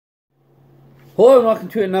Hello and welcome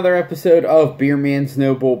to another episode of Beer Man's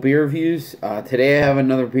No Bull Beer Reviews. Today I have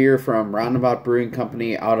another beer from Roundabout Brewing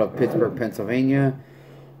Company out of Pittsburgh, Pennsylvania.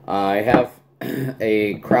 I have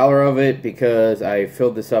a growler of it because I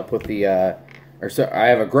filled this up with the, I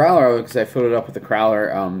have a growler of it because I filled it up with the growler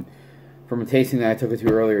from a tasting that I took it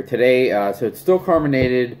to earlier today. So it's still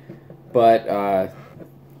carbonated, but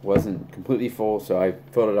wasn't completely full, so I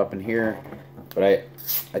filled it up in here. But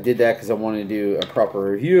I did that because I wanted to do a proper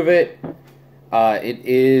review of it. It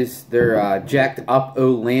is their Jacked Up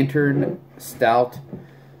O Lantern Stout.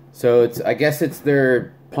 So I guess it's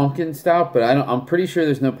their pumpkin stout, but I'm pretty sure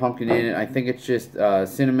there's no pumpkin in it. I think it's just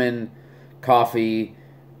cinnamon, coffee,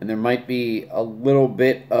 and there might be a little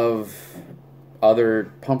bit of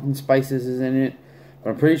other pumpkin spices in it,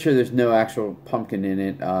 but I'm pretty sure there's no actual pumpkin in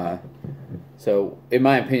it. So in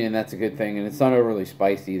my opinion, that's a good thing, and it's not overly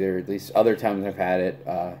spiced either. At least other times I've had it.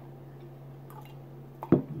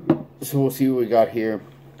 So we'll see what we got here.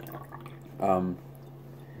 And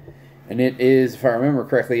it is, if I remember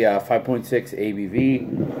correctly, 5.6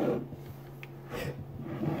 ABV.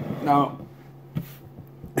 Now,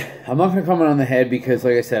 I'm not going to comment on the head because,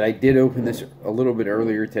 like I said, I did open this a little bit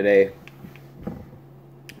earlier today.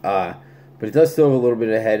 But it does still have a little bit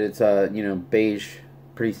of head. It's beige,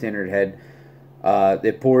 pretty standard head.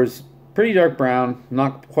 It pours pretty dark brown,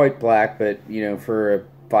 not quite black, but for a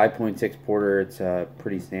 5.6 porter, it's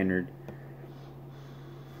pretty standard.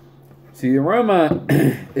 So the aroma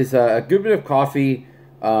is a good bit of coffee.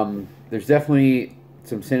 There's definitely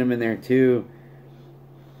some cinnamon there too.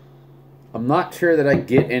 I'm not sure that I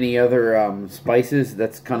get any other spices.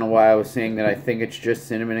 That's kind of why I was saying that I think it's just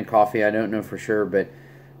cinnamon and coffee. I don't know for sure, but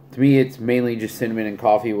to me it's mainly just cinnamon and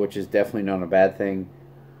coffee, which is definitely not a bad thing.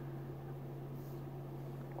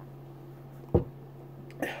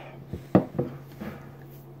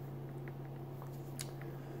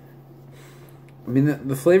 I mean,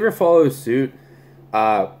 the flavor follows suit.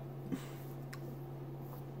 The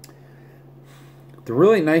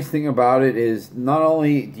really nice thing about it is not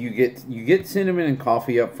only do you get cinnamon and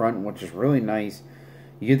coffee up front, which is really nice.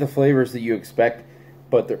 You get the flavors that you expect,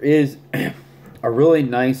 but there is a really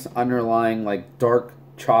nice underlying like dark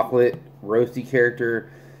chocolate roasty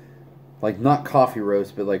character, like not coffee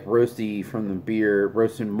roast, but like roasty from the beer,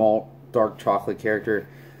 roasted malt dark chocolate character,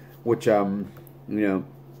 which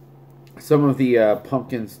some of the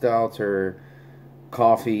pumpkin stouts or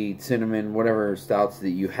coffee, cinnamon, whatever stouts that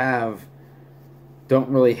you have don't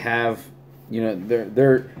really have,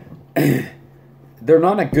 they're they're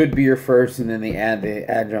not a good beer first and then they add the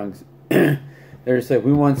adjuncts. They're just like,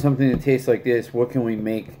 we want something that tastes like this. What can we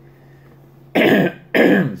make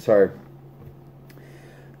sorry,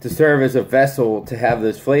 to serve as a vessel to have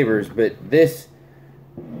those flavors? But this,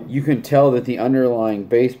 you can tell that the underlying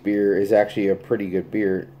base beer is actually a pretty good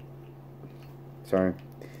beer. Sorry,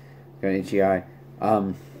 got an itchy eye.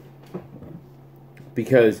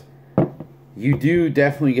 Because you do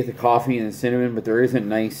definitely get the coffee and the cinnamon, but there is a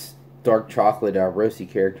nice dark chocolate roasty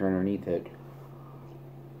character underneath it.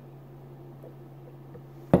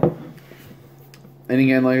 And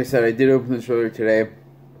again, like I said, I did open this earlier today,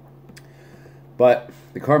 but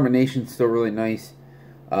the carbonation's still really nice.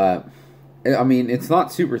 I mean, it's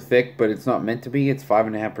not super thick, but it's not meant to be. It's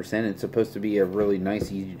 5.5%. It's supposed to be a really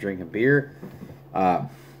nice, easy drinking beer. And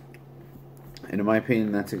in my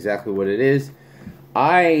opinion, that's exactly what it is.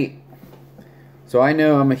 So I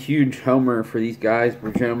know I'm a huge homer for these guys,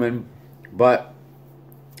 for gentlemen, but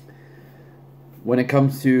when it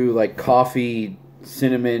comes to like coffee,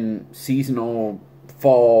 cinnamon, seasonal,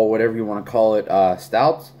 fall, whatever you want to call it,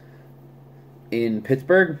 stouts in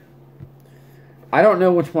Pittsburgh, I don't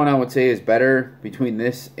know which one I would say is better between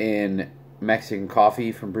this and Mexican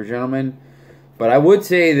coffee from Brew Gentlemen. But I would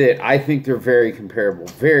say that I think they're very comparable.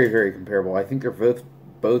 Very, very comparable. I think they're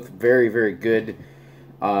both very, very good.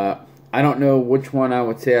 I don't know which one I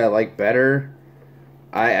would say I like better.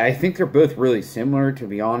 I think they're both really similar, to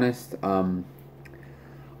be honest.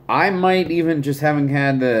 I might even, just having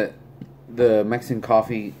had the Mexican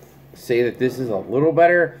coffee, say that this is a little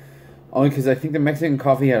better. Only because I think the Mexican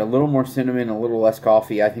coffee had a little more cinnamon, a little less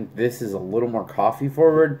coffee. I think this is a little more coffee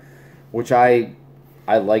forward, which I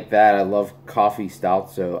like that. I love coffee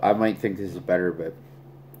stouts, so I might think this is better. But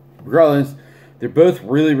regardless, they're both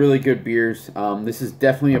really, really good beers. This is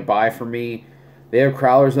definitely a buy for me. They have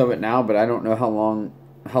growlers of it now, but I don't know how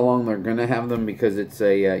long they're gonna have them because it's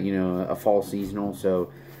a fall seasonal.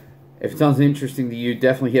 So if it sounds interesting to you,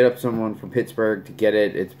 definitely hit up someone from Pittsburgh to get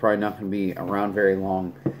it. It's probably not going to be around very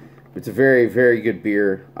long. It's a very, very good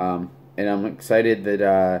beer, and I'm excited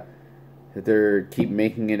that they're keep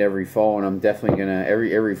making it every fall, and I'm definitely gonna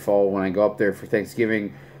every fall when I go up there for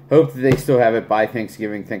Thanksgiving, Hope that they still have it by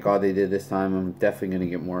Thanksgiving. Thank God they did this time. I'm definitely going to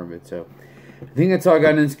get more of it. So I think that's all I got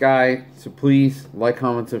in this guy. So please like,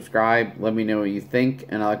 comment, subscribe. Let me know what you think.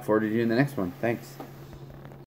 And I look forward to doing the next one. Thanks.